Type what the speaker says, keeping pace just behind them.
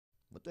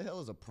What the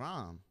hell is a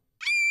prom?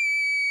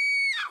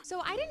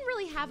 So I didn't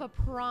really have a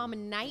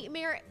prom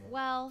nightmare,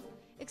 well,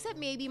 except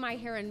maybe my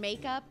hair and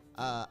makeup.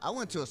 I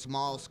went to a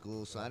small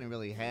school, so I didn't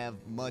really have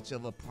much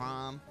of a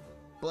prom,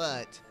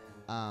 but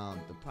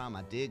the prom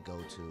I did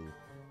go to,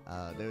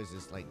 there was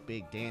this like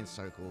big dance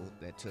circle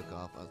that took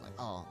off. I was like,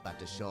 oh, about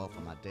to show off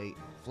on my date,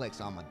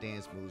 flex all my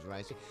dance moves,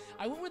 right?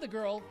 I went with a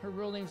girl, her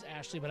real name's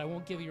Ashley, but I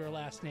won't give you her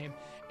last name.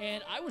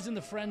 And I was in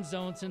the friend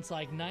zone since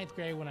like 9th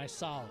grade when I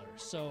saw her.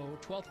 So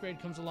 12th grade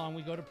comes along,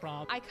 we go to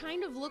prom. I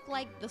kind of look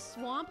like the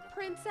swamp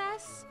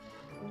princess.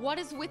 What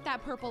is with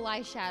that purple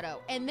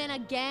eyeshadow? And then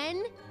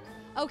again,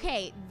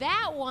 okay,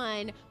 that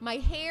one, my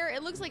hair,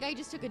 it looks like I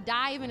just took a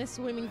dive in a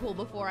swimming pool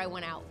before I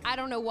went out. I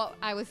don't know what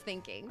I was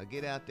thinking. I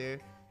get out there,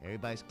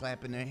 everybody's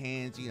clapping their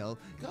hands, you know,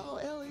 go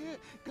Elliot,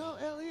 go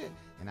Elliot.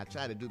 And I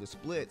try to do the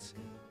splits,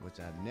 which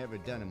I've never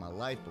done in my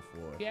life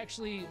before. She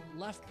actually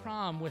left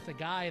prom with a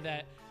guy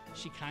that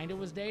she kind of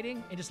was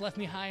dating and just left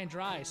me high and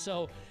dry.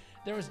 So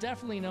there was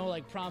definitely no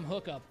like prom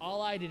hookup.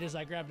 All I did is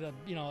I grabbed a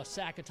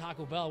sack of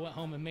Taco Bell, went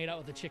home and made out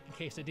with a chicken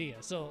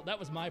quesadilla. So that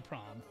was my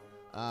prom.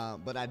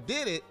 But I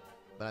did it,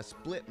 but I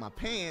split my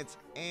pants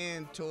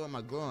and tore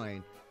my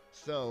groin.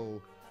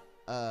 So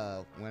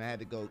when I had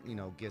to go,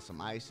 get some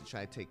ice and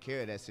try to take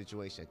care of that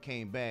situation, I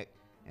came back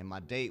and my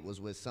date was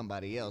with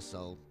somebody else.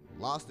 So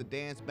lost the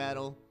dance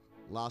battle,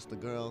 lost the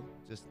girl,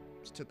 just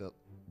took a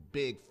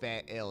big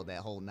fat L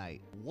that whole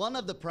night. One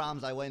of the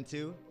proms I went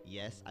to,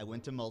 yes, I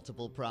went to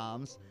multiple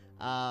proms.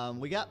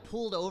 We got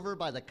pulled over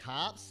by the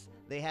cops.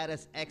 They had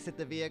us exit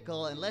the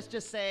vehicle, and let's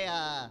just say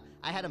I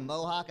had a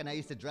mohawk and I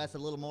used to dress a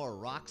little more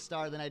rock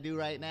star than I do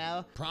right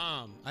now.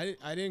 Prom. I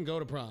didn't go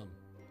to prom.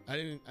 I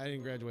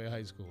didn't graduate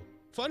high school.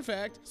 Fun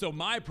fact. So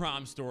my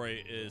prom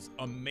story is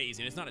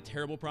amazing. It's not a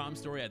terrible prom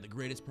story. I had the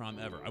greatest prom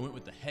ever. I went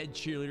with the head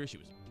cheerleader. She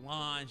was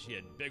blonde. She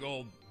had big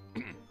old...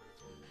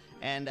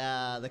 And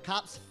the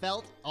cops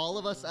felt all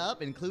of us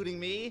up, including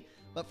me.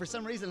 But for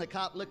some reason, the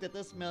cop looked at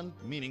this man,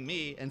 meaning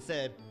me, and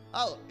said,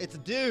 oh, it's a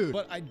dude.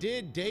 But I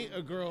did date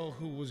a girl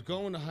who was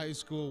going to high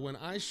school when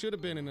I should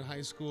have been in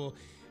high school,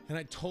 and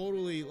I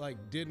totally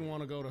didn't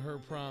want to go to her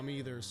prom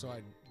either, so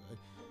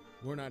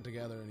we're not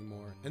together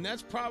anymore. And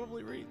that's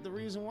probably the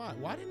reason why.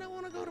 Why didn't I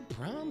want to go to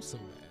prom so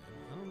bad?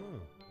 I don't know.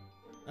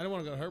 I didn't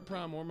want to go to her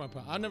prom or my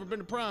prom. I've never been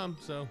to prom,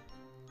 so.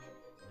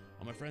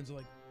 All my friends are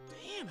like,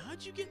 damn,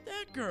 how'd you get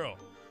that girl?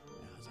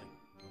 And I was like,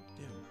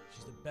 dude,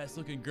 she's the best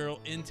looking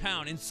girl in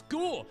town, in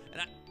school.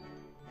 And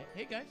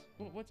hey guys,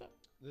 what's up?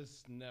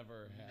 This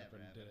never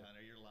happened, did it?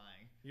 Hunter, you're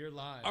lying. You're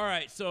lying. All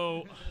right,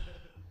 so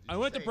I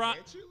went to prom.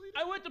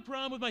 I went to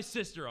prom with my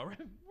sister. All right,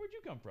 where'd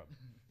you come from?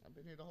 I've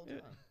been here the whole time.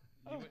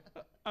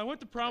 I went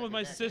to prom with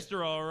my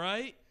sister. All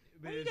right.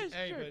 But you guys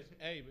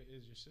but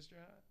is your sister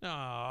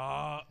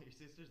hot? Aww. Your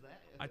sister's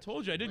that? I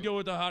told you I did go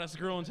with the hottest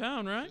girl in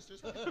town, right?